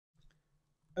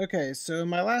Okay, so in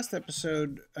my last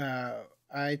episode,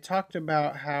 I talked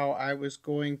about how I was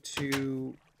going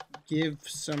to give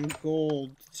some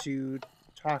gold to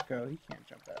Taco. He can't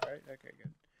jump that, right? Okay,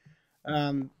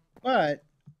 good. But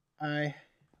I,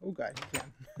 oh god, he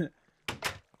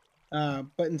can.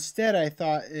 But instead, I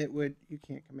thought it would. You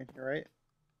can't come in here, right?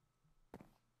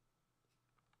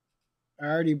 I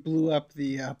already blew up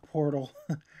the portal.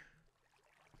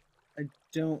 I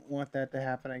don't want that to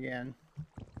happen again.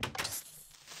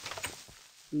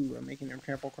 Ooh, I'm making them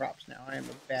trample crops now. I am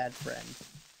a bad friend.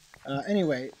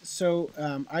 Anyway, so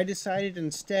I decided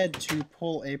instead to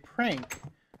pull a prank.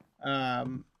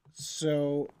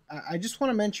 So I just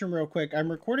want to mention real quick, I'm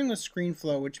recording with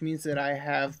ScreenFlow, which means that I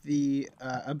have the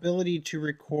ability to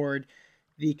record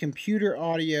the computer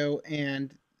audio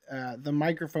and the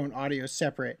microphone audio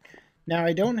separate. Now,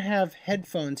 I don't have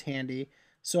headphones handy,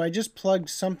 so I just plugged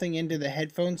something into the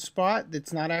headphone spot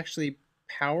that's not actually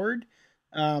powered.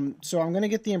 So I'm going to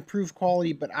get the improved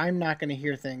quality, but I'm not going to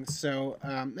hear things. So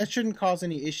that shouldn't cause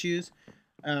any issues,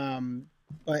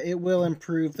 but it will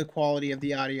improve the quality of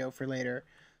the audio for later.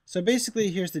 So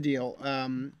basically, here's the deal. Oh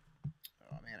man,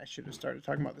 I should have started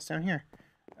talking about this down here.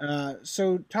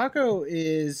 So Taco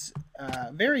is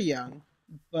very young,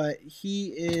 but he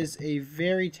is a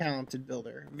very talented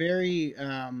builder. Very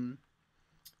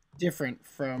different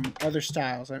from other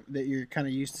styles that you're kind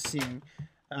of used to seeing,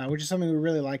 which is something we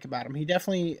really like about him. He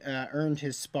definitely earned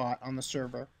his spot on the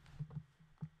server.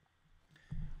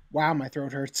 Wow, my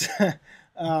throat hurts.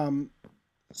 um,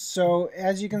 so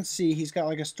as you can see, he's got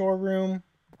like a storeroom,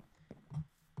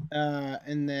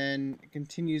 and then it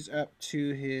continues up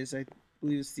to his, I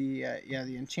believe it's the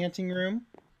the enchanting room.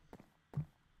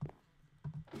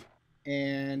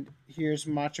 And here's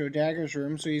Macho Dagger's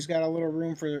room. So he's got a little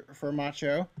room for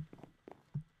Macho.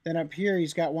 Then up here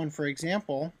he's got one for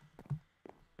example.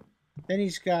 Then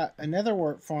he's got a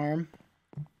netherwort farm.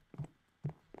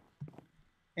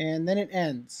 And then it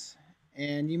ends.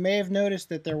 And you may have noticed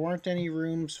that there weren't any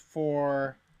rooms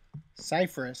for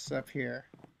Seiferus up here.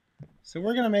 So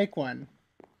we're going to make one.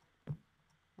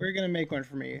 We're going to make one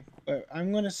for me. But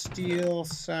I'm going to steal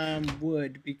some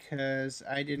wood because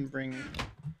I didn't bring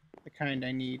the kind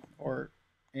I need. Or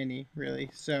any, really.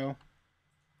 So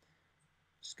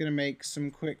just going to make some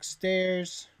quick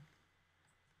stairs.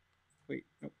 Wait,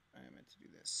 nope. I meant to do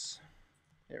this.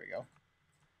 There we go.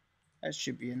 That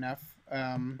should be enough.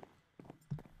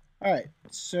 Alright,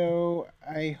 so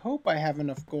I hope I have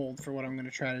enough gold for what I'm going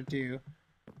to try to do.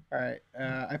 Alright,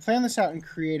 I planned this out in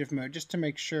creative mode just to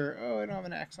make sure. Oh, I don't have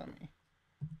an axe on me.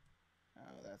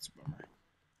 Oh, that's a bummer.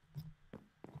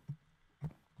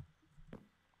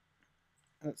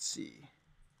 Let's see.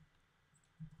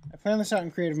 I planned this out in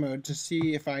creative mode to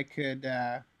see if I could,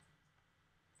 yeah,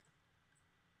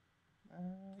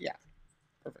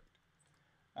 perfect.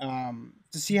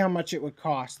 To see how much it would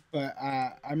cost, but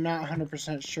I'm not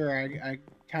 100% sure I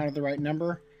counted the right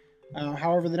number.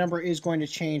 However, the number is going to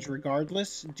change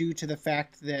regardless due to the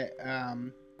fact that,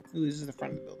 ooh, this is the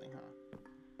front of the building, huh?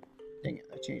 Dang it,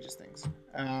 that changes things.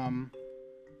 Alright,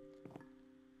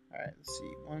 let's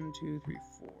see. 1, 2, 3,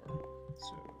 4.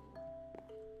 So,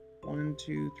 1,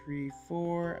 2, 3,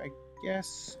 4. I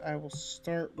guess I will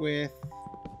start with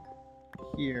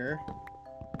here.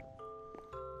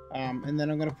 And then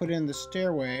I'm going to put in the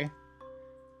stairway.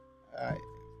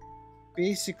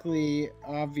 Basically,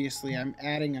 obviously, I'm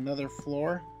adding another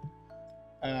floor,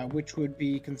 which would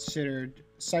be considered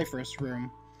Seiferus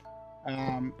room.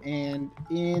 And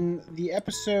in the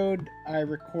episode I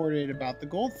recorded about the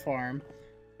gold farm,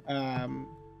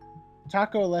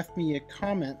 Taco left me a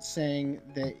comment saying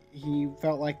that he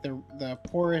felt like the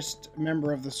poorest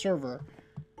member of the server.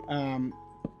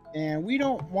 And we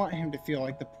don't want him to feel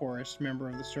like the poorest member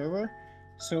of the server.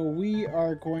 So we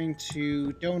are going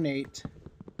to donate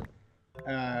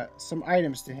some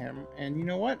items to him. And you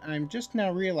know what? I'm just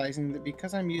now realizing that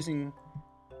because I'm using...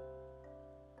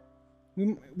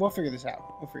 We'll figure this out.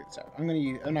 I'm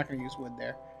not gonna use wood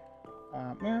there.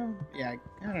 Well, yeah,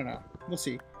 I don't know. We'll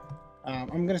see.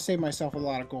 I'm gonna save myself a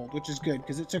lot of gold, which is good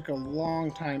because it took a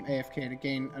long time AFK to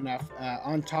gain enough.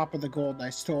 On top of the gold I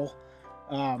stole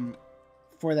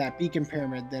for that beacon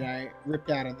pyramid that I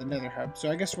ripped out of the Nether hub. So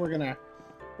I guess we're gonna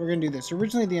do this.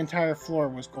 Originally, the entire floor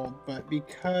was gold, but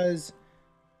because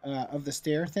of the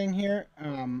stair thing here,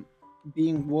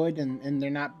 being wood and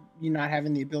you're not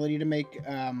having the ability to make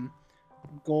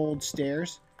gold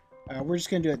stairs, we're just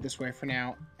gonna do it this way for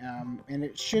now, and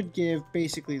it should give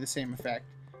basically the same effect.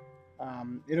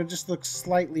 It'll just look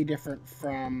slightly different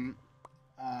from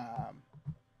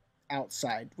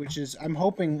outside, which is, I'm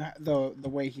hoping, the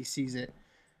way he sees it.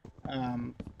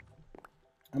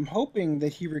 I'm hoping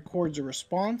that he records a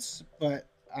response, but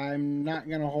I'm not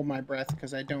gonna hold my breath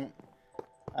because I don't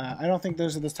think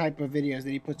those are the type of videos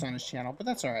that he puts on his channel. But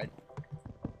that's all right.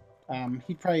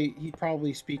 He'd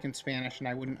probably speak in Spanish, and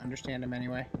I wouldn't understand him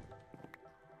anyway.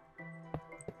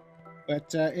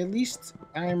 But at least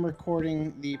I am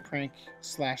recording the prank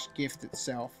slash gift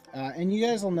itself. And you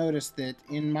guys will notice that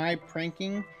in my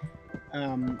pranking,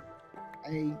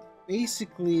 I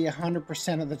basically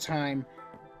 100% of the time,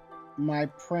 my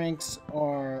pranks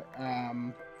are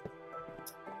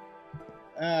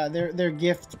they're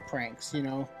gift pranks. You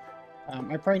know,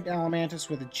 I pranked Alamantis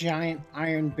with a giant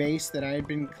iron base that I had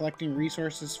been collecting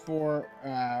resources for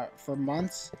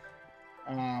months.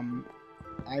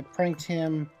 I pranked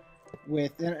him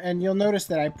with, and you'll notice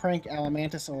that I prank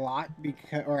Alamantis a lot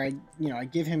because, or I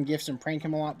give him gifts and prank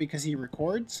him a lot because he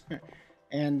records.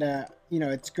 And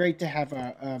it's great to have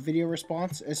a video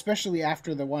response, especially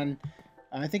after the one.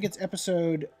 I think it's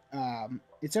episode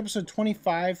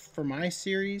 25 for my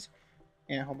series.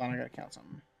 And hold on, I gotta count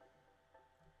something.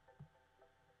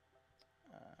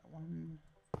 1,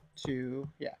 2,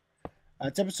 yeah.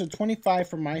 It's episode 25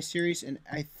 for my series, and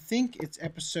I think it's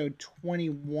episode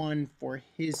 21 for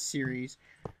his series,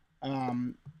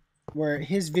 where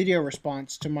his video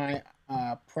response to my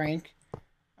prank,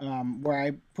 where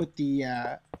I put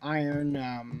the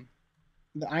iron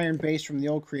base from the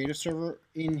old creative server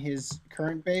in his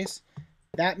current base.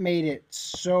 That made it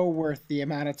so worth the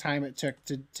amount of time it took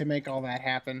to make all that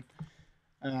happen.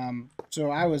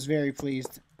 So I was very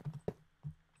pleased.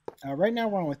 Right now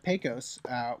we're on with Pecos,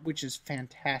 which is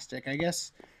fantastic. I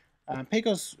guess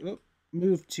Pecos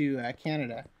moved to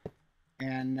Canada,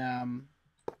 and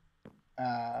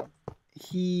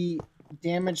he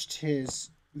damaged his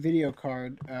video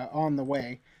card on the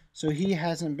way, so he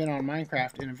hasn't been on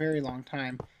Minecraft in a very long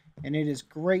time, and it is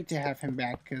great to have him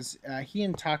back because he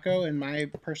and Taco, in my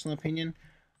personal opinion,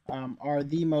 are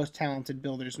the most talented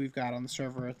builders we've got on the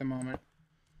server at the moment.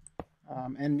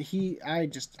 And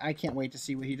I can't wait to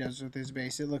see what he does with his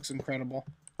base. It looks incredible.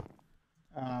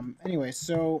 Anyway,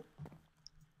 so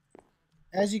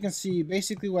as you can see,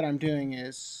 basically what I'm doing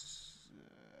is,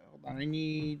 hold on, I'm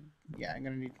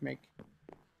gonna need to make,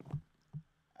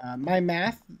 my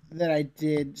math that I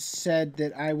did said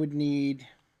that I would need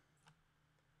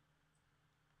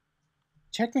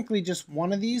technically just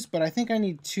one of these, but I think I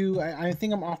need two. I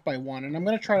think I'm off by one, and I'm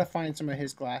gonna try to find some of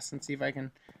his glass and see if I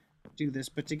can do this.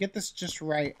 But to get this just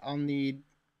right, I'll need,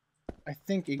 I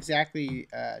think, exactly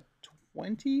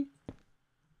 20,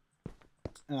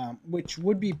 which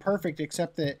would be perfect,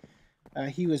 except that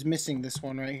he was missing this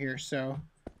one right here, so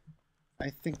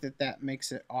I think that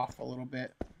makes it off a little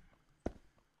bit.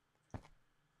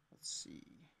 Let's see.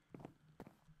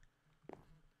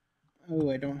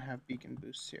 Oh, I don't have beacon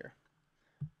boosts here.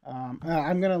 I'm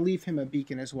going to leave him a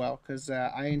beacon as well, because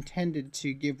I intended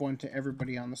to give one to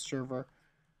everybody on the server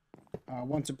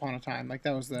once upon a time. Like,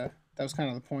 that was kind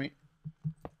of the point.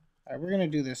 All right, we're going to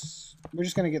do this. We're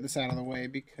just going to get this out of the way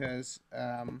because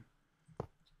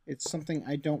it's something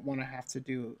I don't want to have to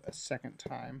do a second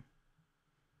time.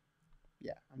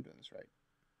 Yeah, I'm doing this right.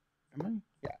 Am I?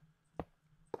 Yeah.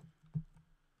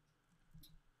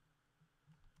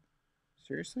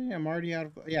 Seriously? I'm already out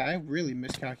of... Yeah, I really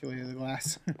miscalculated the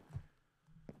glass.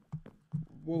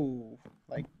 Whoa.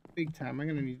 Like, big time. I'm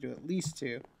going to need to do at least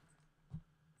 2.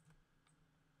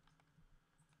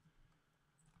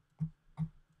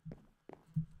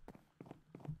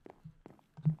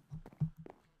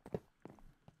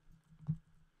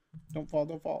 Don't fall,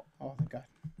 don't fall. Oh, thank God.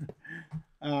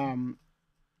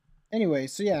 Anyway,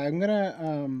 so yeah,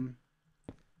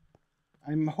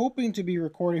 I'm hoping to be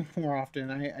recording more often.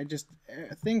 I just,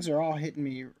 things are all hitting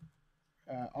me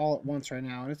all at once right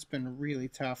now, and it's been really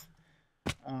tough.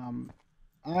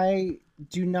 I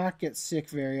do not get sick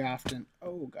very often.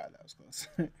 Oh, God, that was close.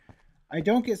 I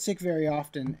don't get sick very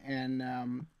often, and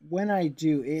when I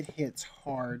do, it hits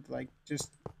hard. Like,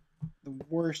 just the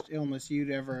worst illness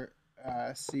you'd ever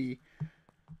see.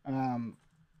 And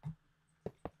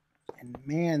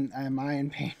man, am I in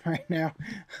pain right now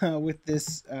with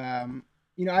this.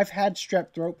 I've had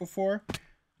strep throat before.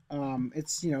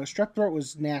 Strep throat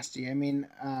was nasty. I mean,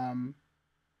 I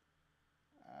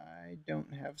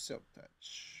don't have silk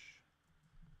touch.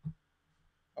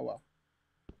 Oh well.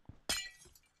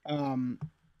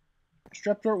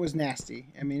 Strep throat was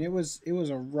nasty. I mean, it was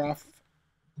a rough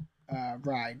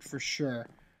ride for sure.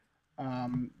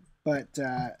 But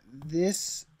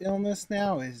this illness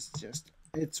now is just,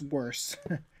 it's worse.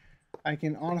 I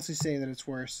can honestly say that it's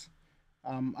worse.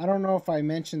 I don't know if I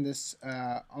mentioned this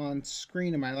on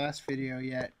screen in my last video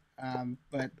yet,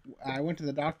 but I went to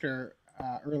the doctor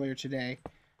earlier today,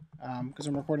 because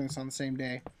I'm recording this on the same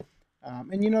day.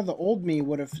 And the old me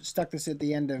would have stuck this at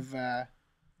the end of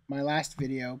my last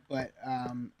video, but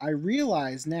I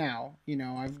realize now,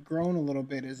 I've grown a little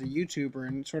bit as a YouTuber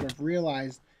and sort of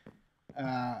realized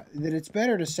that it's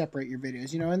better to separate your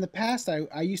videos. In the past,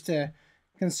 I used to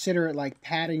consider it like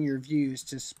padding your views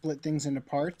to split things into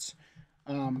parts.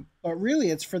 But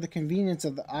really, it's for the convenience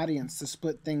of the audience to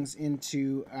split things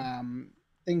into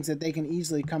things that they can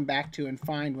easily come back to and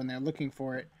find when they're looking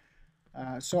for it.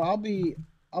 So I'll be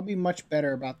much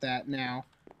better about that now.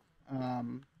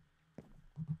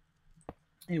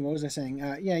 Anyway, what was I saying?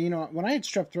 Yeah, when I had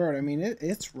strep throat, I mean,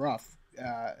 it's rough.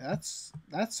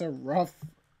 That's a rough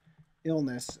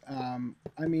illness.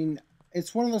 I mean,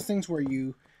 it's one of those things where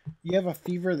you have a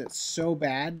fever that's so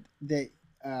bad that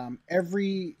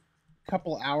every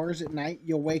couple hours at night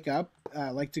you'll wake up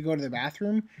like to go to the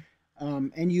bathroom,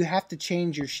 and you have to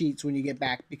change your sheets when you get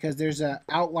back because there's a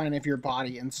outline of your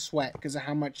body in sweat because of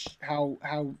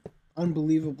how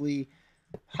unbelievably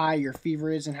high your fever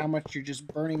is and how much you're just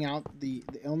burning out the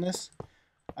illness.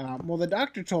 Well, the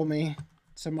doctor told me,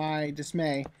 to my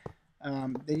dismay,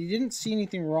 that he didn't see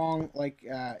anything wrong. Like,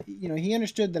 he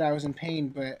understood that I was in pain,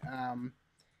 but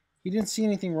he didn't see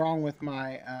anything wrong with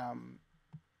my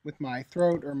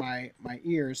throat or my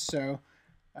ears. So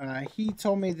he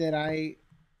told me that I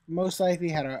most likely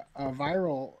had a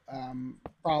viral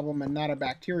problem and not a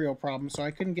bacterial problem. So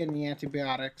I couldn't get any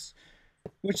antibiotics,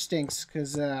 which stinks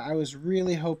because I was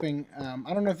really hoping.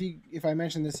 I don't know if I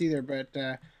mentioned this either,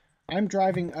 but I'm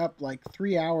driving up like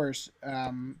 3 hours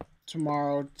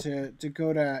tomorrow to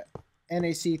go to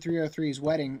NAC 303's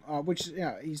wedding, which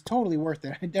he's totally worth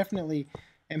it. I definitely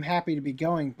am happy to be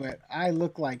going, but I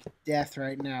look like death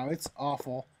right now. It's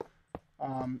awful.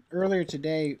 Earlier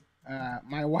today,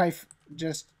 my wife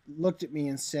just looked at me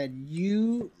and said,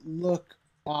 "You look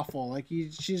awful." Like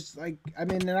she's like, I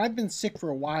mean, and I've been sick for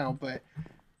a while, but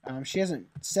she hasn't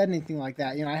said anything like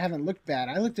that. I haven't looked bad.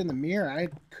 I looked in the mirror. I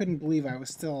couldn't believe I was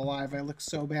still alive. I look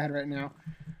so bad right now.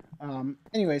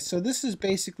 Anyway, so this is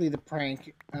basically the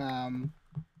prank.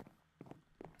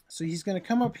 So he's going to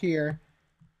come up here,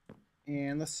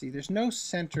 and let's see. There's no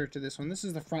center to this one. This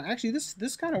is the front. Actually,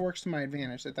 this kind of works to my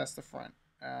advantage that that's the front.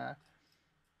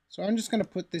 So I'm just going to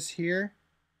put this here.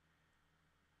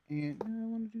 And I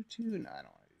want to do two. No, I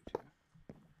don't want to do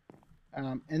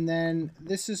two. And then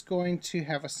this is going to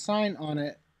have a sign on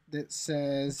it that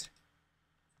says,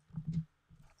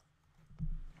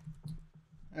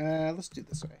 let's do it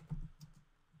this way.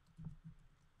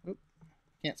 Oop,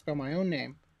 can't spell my own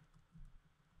name.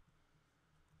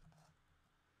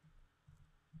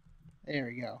 There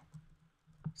we go.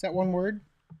 Is that one word?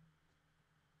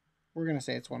 We're going to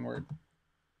say it's one word.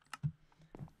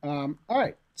 All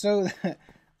right, so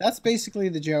that's basically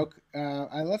the joke.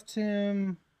 I left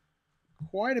him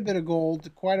quite a bit of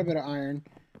gold, quite a bit of iron.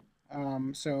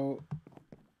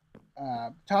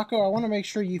 Taco, I want to make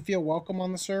sure you feel welcome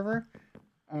on the server.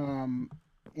 And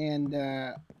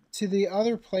to the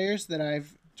other players that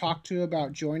I've talked to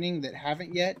about joining that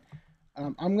haven't yet,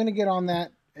 I'm going to get on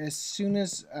that as soon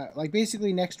as, like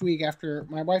basically next week after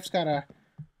my wife's got a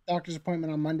doctor's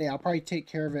appointment on Monday. I'll probably take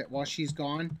care of it while she's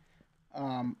gone.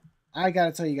 I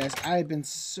gotta tell you guys, I've been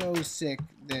so sick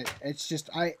that it's just,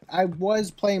 I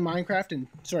was playing Minecraft and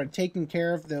sort of taking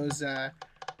care of those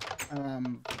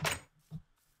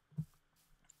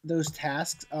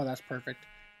tasks. Oh, that's perfect.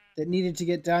 That needed to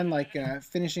get done, like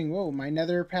finishing, my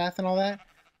nether path and all that.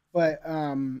 But,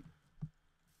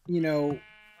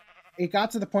 it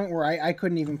got to the point where I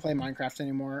couldn't even play Minecraft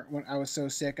anymore when I was so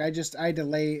sick. I had to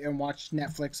lay and watch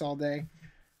Netflix all day.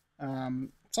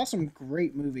 Saw some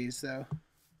great movies, though.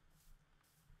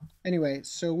 Anyway,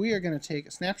 so we are going to take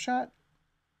a snapshot.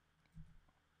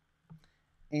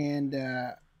 And,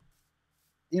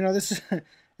 this is,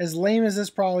 as lame as this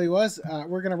probably was,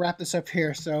 we're going to wrap this up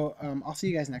here. So I'll see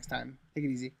you guys next time. Take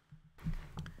it easy.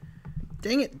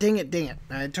 Dang it.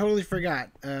 I totally forgot.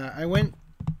 I went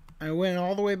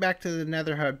all the way back to the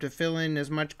Nether Hub to fill in as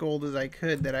much gold as I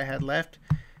could that I had left.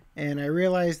 And I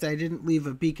realized I didn't leave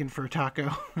a beacon for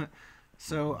Taco.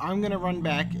 So I'm going to run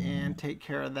back and take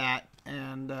care of that.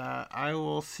 And I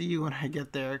will see you when I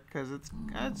get there, because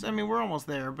I mean, we're almost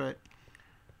there, but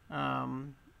are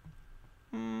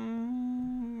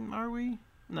we?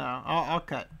 No, I'll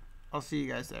cut. I'll see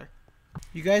you guys there.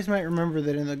 You guys might remember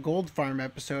that in the gold farm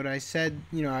episode, I said,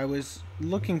 I was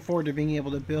looking forward to being able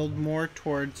to build more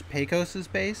towards Pecos's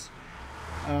base.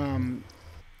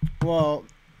 Well,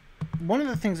 one of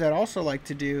the things I'd also like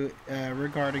to do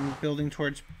regarding building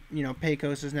towards,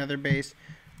 Pecos's nether base,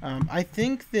 I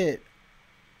think that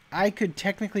I could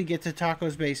technically get to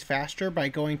Taco's base faster by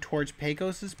going towards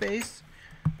Pecos's base.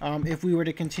 if we were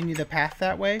to continue the path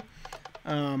that way.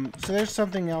 So there's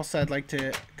something else I'd like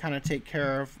to kind of take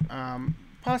care of,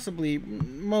 possibly,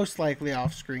 most likely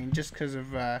off screen, just because of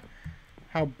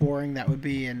how boring that would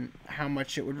be and how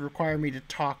much it would require me to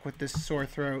talk with this sore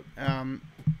throat.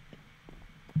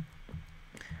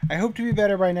 I hope to be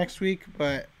better by next week,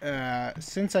 but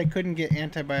since I couldn't get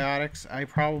antibiotics, I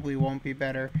probably won't be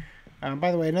better.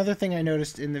 By the way, another thing I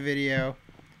noticed in the video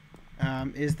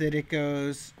is that it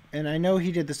goes, and I know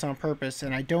he did this on purpose,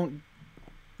 and I'm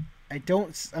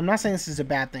not saying this is a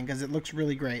bad thing because it looks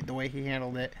really great the way he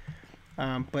handled it.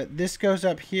 But this goes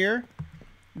up here,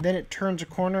 then it turns a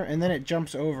corner, and then it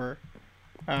jumps over,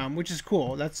 which is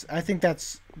cool. I think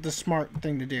that's the smart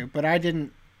thing to do. But I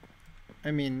didn't.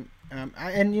 I mean,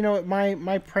 and you know,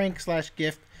 my prank /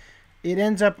 gift, it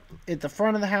ends up at the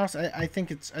front of the house. I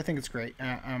think it's great.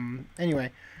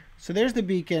 Anyway, so there's the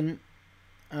beacon.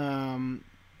 Let's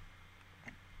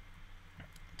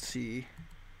see.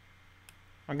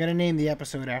 I'm gonna name the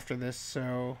episode after this,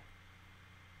 so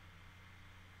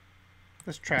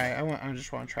let's try. I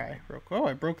just want to try. Oh,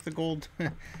 I broke the gold.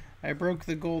 I broke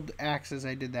the gold axe as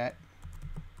I did that.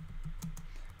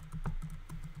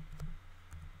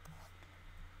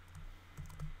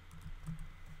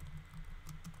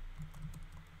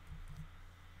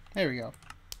 There we go.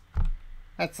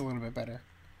 That's a little bit better.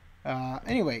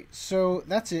 Anyway, so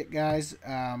that's it, guys.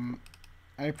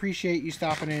 I appreciate you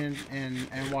stopping in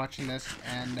and watching this,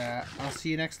 and I'll see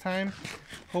you next time.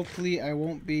 Hopefully I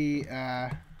won't be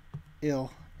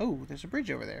ill. Oh, there's a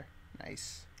bridge over there.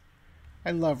 Nice.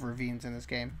 I love ravines in this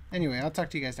game. Anyway, I'll talk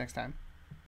to you guys next time.